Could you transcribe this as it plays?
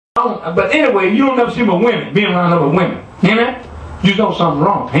But anyway, you don't never see my women being around other women. Amen? You know something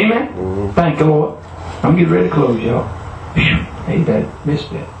wrong. Amen? Thank the Lord. I'm getting ready to close, y'all. Hey, that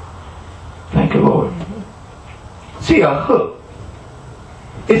missed that. Thank the Lord. See, a hook.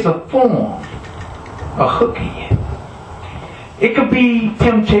 It's a form of hooking you. It could be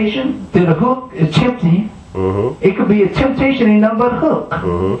temptation that a hook is tempting you. It could be a temptation ain't nothing but a hook.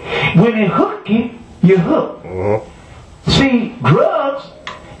 When it hook you, you hook. See, drugs,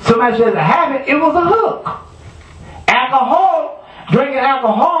 somebody says a habit, it was a hook. Alcohol, drinking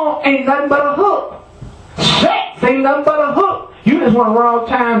alcohol ain't nothing but a hook. Sex ain't nothing but a hook. You just want to run all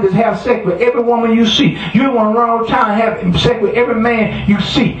the time to have sex with every woman you see. You want to run all the time and have sex with every man you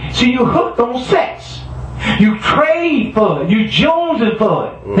see. See, you hooked on sex. You trade for it. You jonesing for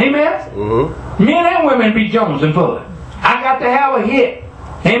it. Amen? Men and women be jonesing for it. I got to have a hit.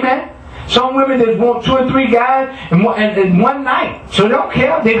 Amen? Some women that want 2 or 3 guys in one night. So they don't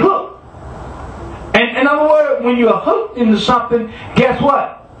care. They hook. And in other words, when you're hooked into something, guess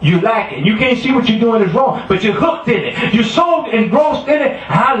what? You like it. You can't see what you're doing is wrong, but you're hooked in it. You're so engrossed in it,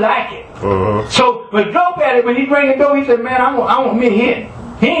 I like it. So, but Joe at it, when he bring it door, he said, man, I want me a hit.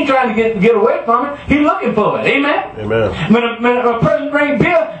 He ain't trying to get away from it. He's looking for it. Amen? Amen. When a person brings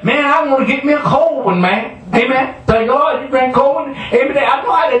beer, man, I want to get me a cold one, man. Amen. Thank the Lord, you bring cold one every day. I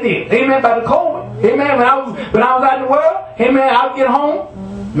know how that is. Amen. By the cold one. Amen. When I was out in the world, amen, I would get home.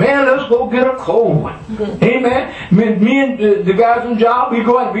 Man, let's go get a cold one. Amen. Me and the guys on job, we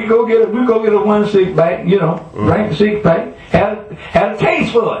go get a 1 6-pack, you know, right? 6-pack. Had a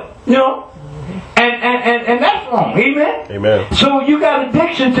taste for it, you know. And that's wrong. Amen? Amen. So you got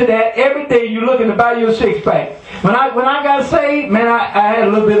addiction to that. Every day you looking to buy you a 6-pack. When I got saved, man, I had a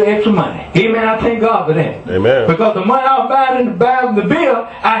little bit of extra money. Amen. I thank God for that. Amen. Because the money I was buying the bill,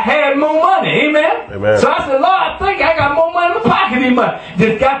 I had more money. Amen. Amen. So I said, Lord, I think I got more money in my pocket than money.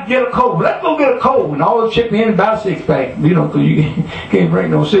 Just got to get a cold. Let's go get a cold. And all the chip in about a 6-pack. You know, because you can't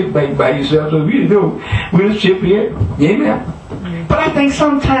bring no 6-pack by yourself. So if you do, we just chip in. Amen. But I think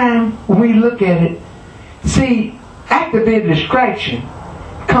sometimes when we look at it, see, activated distraction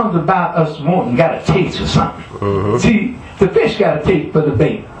comes about us wanting, got a taste for something. See, the fish got a taste for the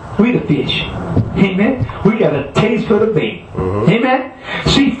bait. We the fish. Amen. We got a taste for the bait. Amen.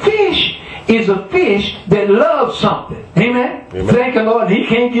 See, fish is a fish that loves something. Amen. Thank the Lord.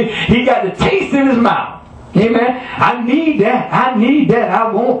 He got the taste in his mouth. Amen. I need that. I need that.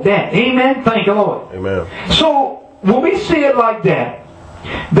 I want that. Amen. Thank the Lord. Amen. So when we see it like that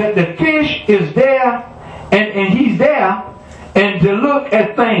the fish is there and he's there and to look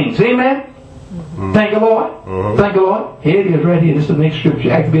at things. Amen. Thank the Lord. Thank the Lord. Here it is right here. This is the next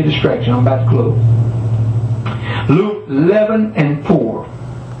scripture. Activate distraction. I'm about to close. Luke 11:4.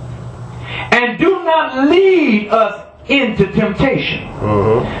 And do not lead us into temptation,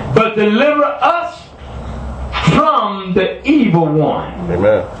 but deliver us from the evil one.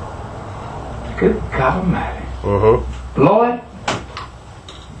 Amen. Good God Almighty. Lord,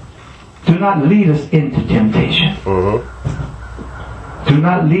 do not lead us into temptation. Do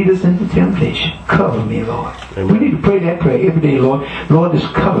not lead us into temptation. Cover me, Lord. Amen. We need to pray that prayer every day, Lord. Lord,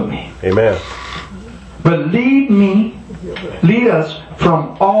 just cover me. Amen. But lead us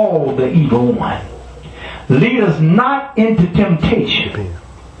from all the evil one. Lead us not into temptation,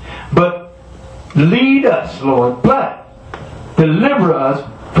 but lead us, Lord, but deliver us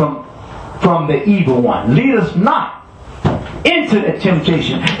from the evil one. Lead us not into the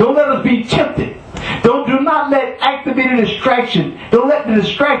temptation. Don't let us be tempted. Do not let activated distraction. Don't let the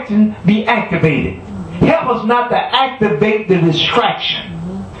distraction be activated. Help us not to activate the distraction.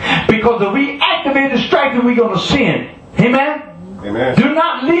 Because if we activate distraction, we're going to sin. Amen? Amen. Do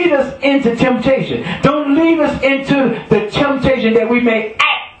not lead us into temptation. Don't lead us into the temptation that we may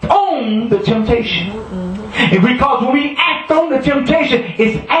act on the temptation. Because when we act on the temptation,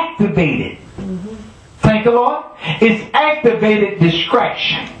 it's activated. Thank the Lord. It's activated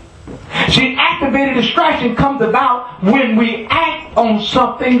distraction. See, activated distraction comes about when we act on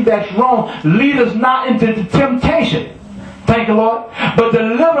something that's wrong. Lead us not into the temptation. Thank the Lord. But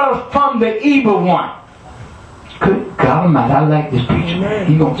deliver us from the evil one. Good God Almighty, I like this preacher, man.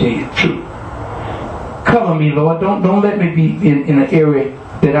 He's going to tell you the truth. Cover me, Lord. Don't let me be in an area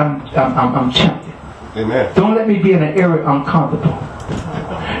that I'm tempted. Amen. Don't let me be in an area uncomfortable.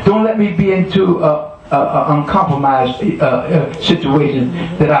 Don't let me be into uncompromised situation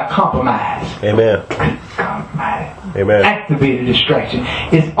that I compromise. Amen. Good God Almighty. Amen. Activated distraction.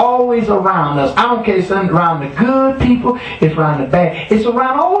 It's always around us. I don't care if it's around the good people, it's around the bad. It's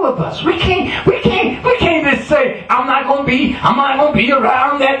around all of us. We can't that say, I'm not gonna be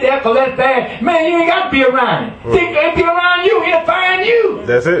around that there because that's bad. Man, you ain't got to be around it. They can't be around you, he'll find you.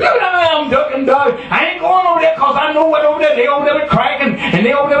 That's it. You know, I'm ducking dog. I ain't going over there because I know what over there. They over there with cracking and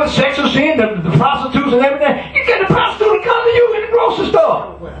they over there with sexual sin, the prostitutes and everything. You get the prostitute to come to you in the grocery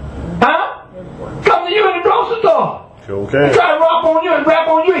store. Huh? Come to you in the grocery store. Okay. They try to rap on you and rap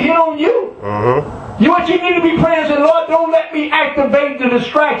on you and hit on you. What you need to be praying, say, Lord, don't let me activate the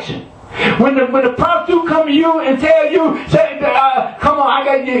distraction. When the prostitute come to you and tell you, say, come on, I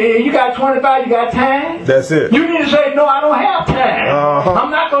got you got 25, you got time? That's it. You need to say, no, I don't have time.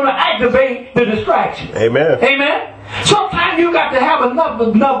 I'm not going to activate the distraction. Amen. Amen. Sometimes you got to have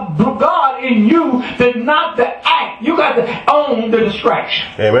enough God in you to not to act. You got to own the distraction.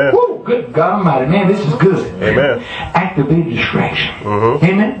 Amen. Woo, good God Almighty, man, this is good. Amen. Activate distraction.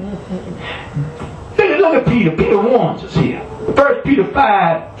 Amen. Look at Peter. Peter warns us here. 1 Peter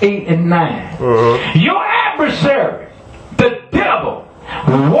 5, 8 and 9. Your adversary, the devil,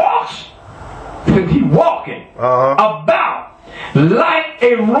 he's walking about like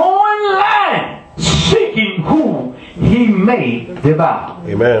a roaring lion, seeking who he may devour.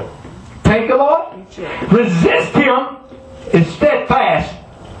 Amen. Thank the Lord. Resist him and steadfast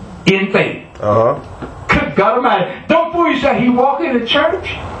in faith. Good God Almighty. Don't fool yourself. He walking in the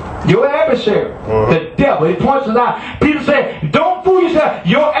church. Your adversary, the devil, he points it out. Peter said, don't fool yourself.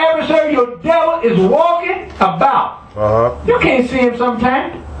 Your adversary, your devil, is walking about. You can't see him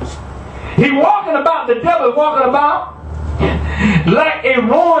sometimes. He's walking about, the devil is walking about like a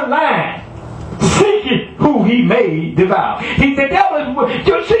roaring lion, seeking who he may devour. The devil is,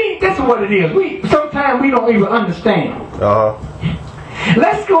 you see, this is what it is. Sometimes we don't even understand.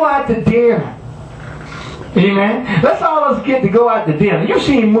 Let's go out to dinner. Amen. Let's all us get to go out to dinner. You've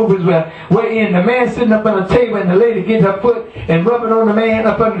seen movies where the man sitting up on the table and the lady gets her foot and rubbing on the man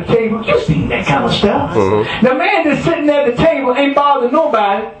up under the table. You've seen that kind of stuff. The man that's sitting at the table ain't bothering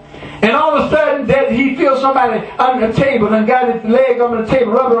nobody, and all of a sudden that he feels somebody under the table and got his leg under the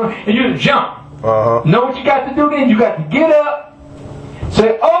table rubbing on, and you just jump. Know what you got to do then? You got to get up,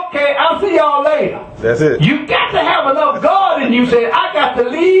 say, okay, I'll see y'all later. That's it. You got to have enough God in you. Say, I got to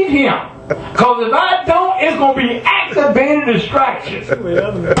leave him. Because if I don't, it's going to be activated distractions.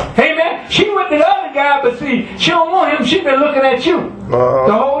 Amen. She went to the other guy, but see, she don't want him. She been looking at you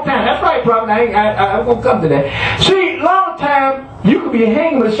the whole time. That's right, Prophet. I won't come to that. See, long time, you could be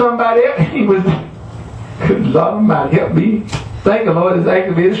hanging with somebody else. He was, good Lord Almighty, help me. Thank the Lord, it's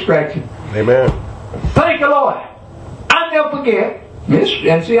activated distraction. Amen. Thank the Lord. I never forget. And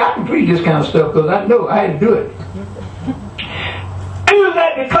see, I can preach this kind of stuff because I know I had to do it. We was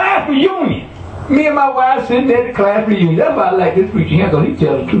at the class reunion. Me and my wife sitting at the class reunion. That's why I like this preacher here, because he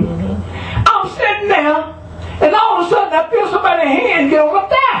tells the truth. I'm sitting there, and all of a sudden I feel somebody's hand get on my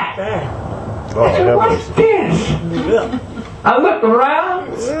thigh. I said, what's this? I looked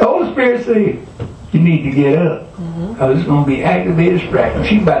around. The Holy Spirit said, you need to get up. Because it's going to be activated distraction.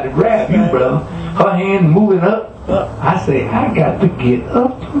 She's about to grab you, brother. Her hand moving up. I say, I got to get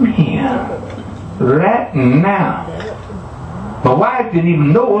up from here right now. My wife didn't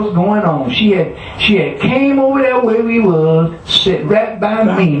even know what's going on. She had came over there where we was, sit right by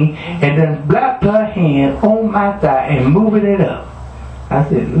me, and then slapped her hand on my thigh and moving it up. I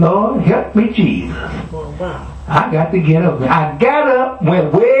said, Lord, help me, Jesus. I got to get up. I got up,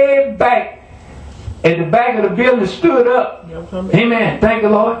 went way back at the back of the building, stood up. Amen. Thank the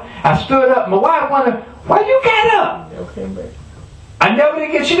Lord. I stood up. My wife wondered, why you got up? I never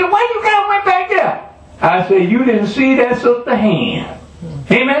did get. She said, why you got went back there? I said, you didn't see that sister hand.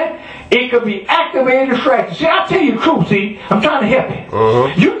 Amen. It could be activated distraction. See, I'll tell you the truth. See, I'm trying to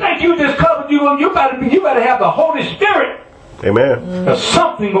help you. You think you just covered you better have the Holy Spirit. Amen. There's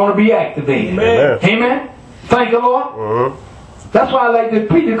something going to be activated. Amen. Amen. Thank the Lord. That's why I like to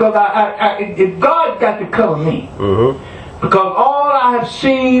preach, because if God got to cover me. Because all I have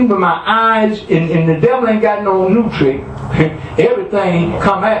seen with my eyes, and the devil ain't got no new trick. Everything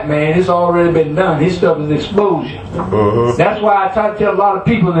come at man, it's already been done. His stuff is exposure. That's why I try to tell a lot of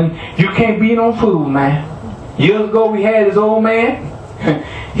people, and you can't be no fool, man. Years ago we had this old man.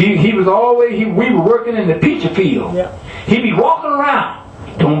 He was always, we were working in the peach field. He'd be walking around.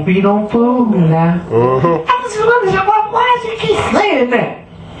 Don't be no fool now. I was wondering, why does he keep saying that?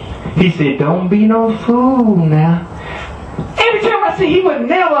 He said, don't be no fool now. Every time I see, he would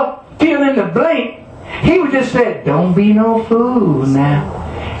never fill in the blank. He would just say, don't be no fool now.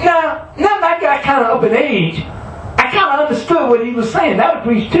 Now that I got kind of up in age, I kind of understood what he was saying. That would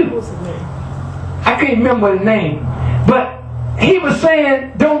preach too. I can't remember his name. But he was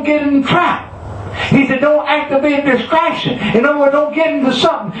saying, don't get in the trap. He said, don't activate distraction. In other words, don't get into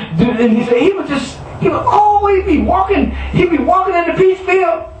something. And he said, he would always be walking. He'd be walking in the peace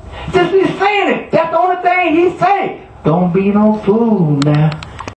field. Just be saying it. That's the only thing he'd say. Don't be no fool now.